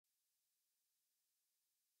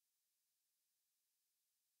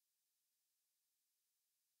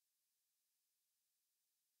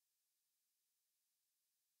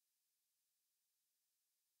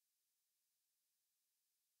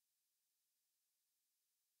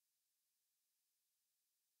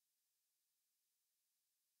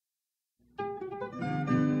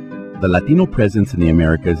The Latino presence in the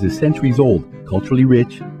Americas is centuries old, culturally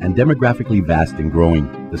rich, and demographically vast and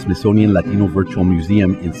growing. The Smithsonian Latino Virtual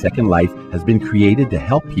Museum in Second Life has been created to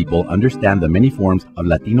help people understand the many forms of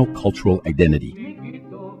Latino cultural identity.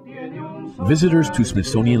 Visitors to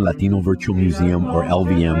Smithsonian Latino Virtual Museum, or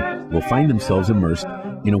LVM, will find themselves immersed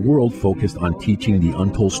in a world focused on teaching the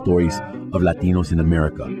untold stories of Latinos in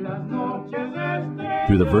America.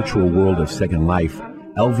 Through the virtual world of Second Life,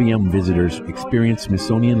 LVM visitors experience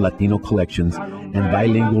Smithsonian Latino collections and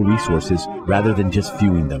bilingual resources rather than just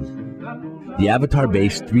viewing them. The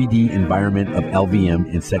avatar-based 3D environment of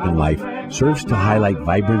LVM in Second Life serves to highlight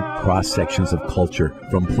vibrant cross-sections of culture,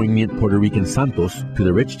 from poignant Puerto Rican santos to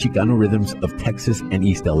the rich Chicano rhythms of Texas and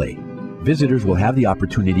East LA. Visitors will have the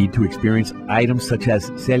opportunity to experience items such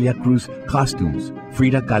as Celia Cruz costumes,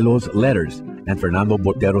 Frida Kahlo's letters, and Fernando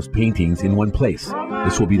Botero's paintings in one place.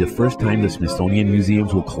 This will be the first time the Smithsonian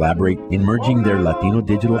museums will collaborate in merging their Latino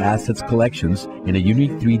digital assets collections in a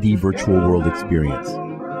unique 3D virtual world experience.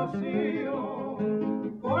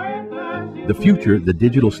 The future, the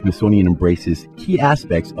digital Smithsonian embraces key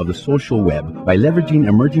aspects of the social web by leveraging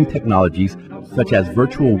emerging technologies such as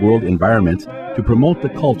virtual world environments to promote the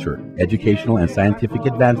culture, educational, and scientific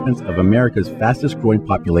advancements of America's fastest growing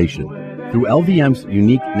population. Through LVM's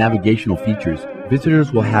unique navigational features,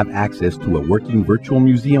 visitors will have access to a working virtual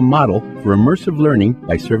museum model for immersive learning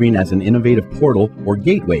by serving as an innovative portal or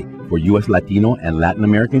gateway for U.S. Latino and Latin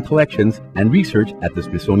American collections and research at the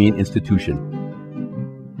Smithsonian Institution.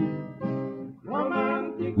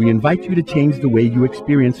 We invite you to change the way you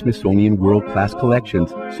experience Smithsonian world-class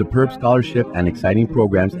collections, superb scholarship, and exciting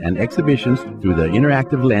programs and exhibitions through the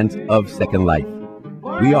interactive lens of Second Life.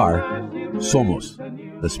 We are Somos,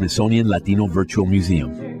 the Smithsonian Latino Virtual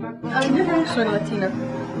Museum. Soy Latina.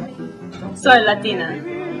 Soy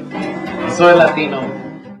Latina. Soy Latino.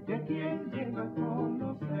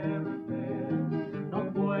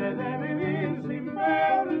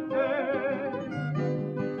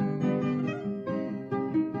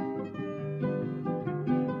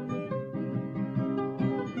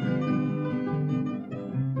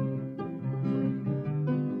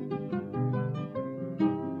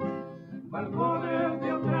 Balcones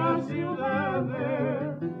de otras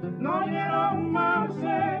ciudades no oyeron más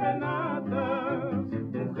serenatas,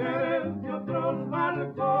 mujeres de otros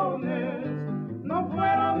balcones no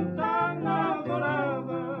fueron tan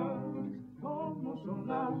adoradas como son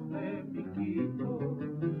las de Piquito,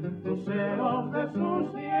 luceros de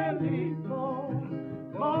sus cielitos.